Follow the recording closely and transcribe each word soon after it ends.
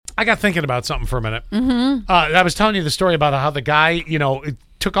I got thinking about something for a minute. I was telling you the story about how the guy,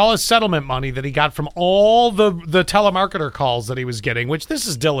 took all his settlement money that he got from all the telemarketer calls that he was getting, which this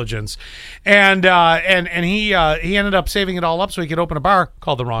is diligence, and he ended up saving it all up so he could open a bar.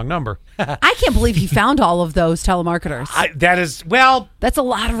 Called the wrong number. I can't believe he found all of those telemarketers. That's a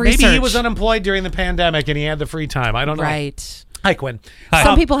lot of research. Maybe he was unemployed during the pandemic and he had the free time. I don't know. Right. Hi, Quinn.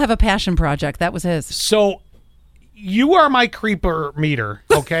 Some people have a passion project. That was his. So you are my creeper meter,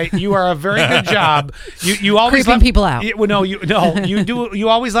 okay? You are a very good job. You always creeping people out. You do. You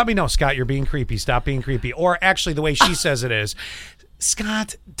always let me know, Scott. You're being creepy. Stop being creepy. Or actually, the way she says it is,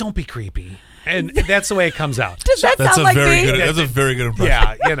 Scott, don't be creepy. And that's the way it comes out. Does that sound like me? That's a very good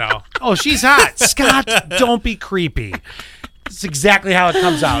impression. Yeah, Oh, she's hot. Scott, don't be creepy. It's exactly how it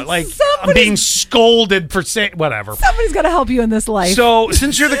comes out. Like, I'm being scolded for saying whatever. Somebody's got to help you in this life. So,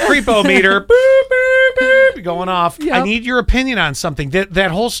 since you're the creepo meter, boop, boop, boop, going off, Yep. I need your opinion on something.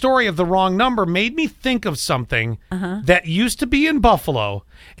 That whole story of the wrong number made me think of something that used to be in Buffalo.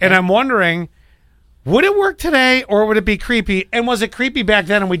 And I'm wondering, would it work today or would it be creepy? And was it creepy back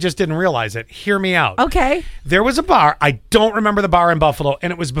then and we just didn't realize it? Hear me out. Okay. There was a bar. I don't remember the bar in Buffalo.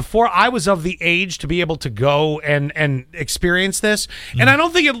 And it was before I was of the age to be able to go and experience this. And I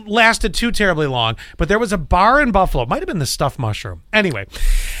don't think it lasted too terribly long. But there was a bar in Buffalo. It might have been the Stuffed Mushroom. Anyway.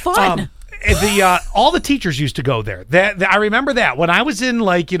 Fun. All the teachers used to go there. I remember that when I was in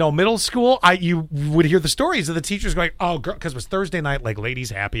middle school. You would hear the stories of the teachers going, "Oh, because it was Thursday night, like ladies'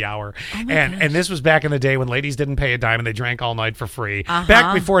 happy hour," and this was back in the day when ladies didn't pay a dime and they drank all night for free.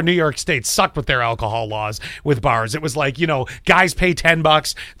 Back before New York State sucked with their alcohol laws with bars. It was like guys pay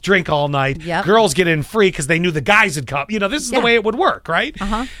 $10, drink all night. Yep. Girls get in free because they knew the guys had come. This is the way it would work, right?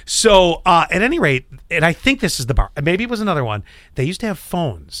 So at any rate, and I think this is the bar. Maybe it was another one. They used to have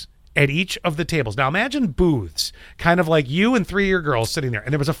phones at each of the tables. Now imagine booths, kind of like you and 3 of your girls sitting there,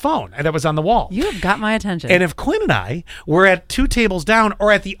 and there was a phone, and it was on the wall. You have got my attention. And if Quinn and I were at 2 tables down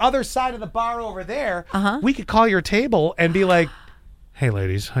or at the other side of the bar over there, we could call your table and be like, "Hey,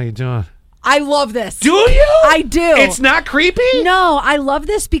 ladies, how you doing?" I love this. Do you? I do. It's not creepy? No, I love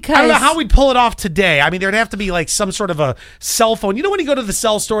this because... I don't know how we'd pull it off today. I mean, there'd have to be like some sort of a cell phone. You know when you go to the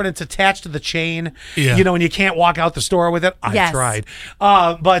cell store and it's attached to the chain? Yeah. And you can't walk out the store with it? I tried.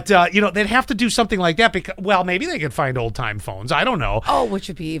 But they'd have to do something like that because, well, maybe they could find old-time phones. I don't know. Oh, which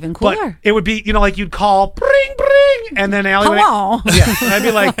would be even cooler. But it would be, like you'd call, bring, bring, and then Allie Hello. would... Yeah, and I'd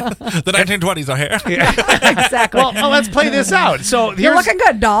be like... The 1920s are here. Yeah. Exactly. Well, let's play this out. So You're looking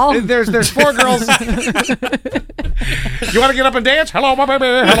good, doll. There's 4 girls... You want to get up and dance? Hello, my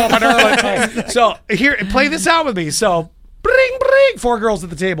baby. Hello, my darling. So here, play this out with me. So, bring, bring. 4 girls at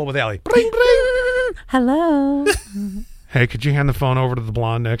the table with Allie. Bring, bring. Hello. Hey, could you hand the phone over to the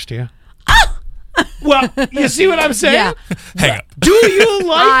blonde next to you? Well, you see what I'm saying? Yeah. Hang on. Do you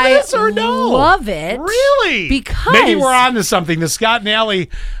like this or no? Love it. Really? Because maybe we're on to something. The Scott and Allie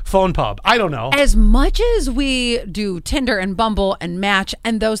phone pub. I don't know. As much as we do Tinder and Bumble and Match,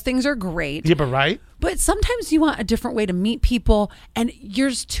 and those things are great. Yeah, but right? But sometimes you want a different way to meet people, and you're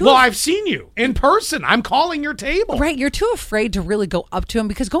just too... Well, I've seen you in person. I'm calling your table. Right, you're too afraid to really go up to them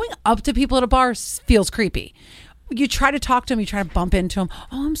because going up to people at a bar feels creepy. You try to talk to them, you try to bump into them.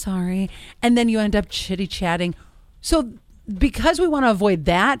 Oh, I'm sorry. And then you end up chitty-chatting. So because we want to avoid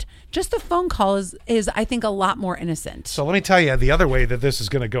that, just the phone call is I think, a lot more innocent. So let me tell you the other way that this is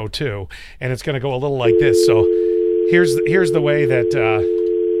going to go too, and it's going to go a little like this. So here's the way that...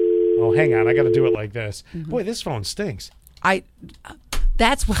 oh, hang on. I got to do it like this. Boy, this phone stinks.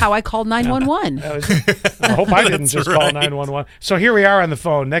 That's how I called 911. I hope I didn't just call 911. So here we are on the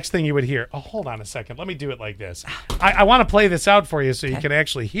phone. Next thing you would hear, oh, hold on a second. Let me do it like this. I want to play this out for you so you can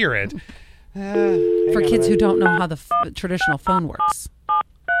actually hear it. For kids who don't know how the traditional phone works.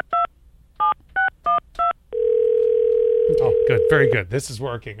 Oh, good. Very good. This is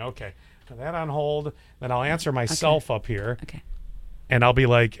working. Okay. Put that on hold. Then I'll answer myself up here. Okay. And I'll be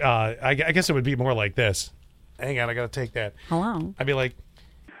like, I guess it would be more like this. Hang on. I got to take that. Hello. I'd be like,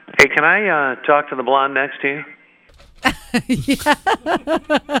 hey, can I talk to the blonde next to you?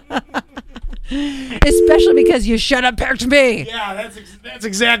 Especially because you should have picked me. yeah, that's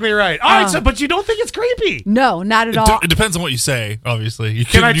exactly right. All right, so, but you don't think it's creepy? No, not at all. It depends on what you say, obviously.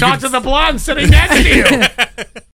 Can I talk to the blonde sitting next to you?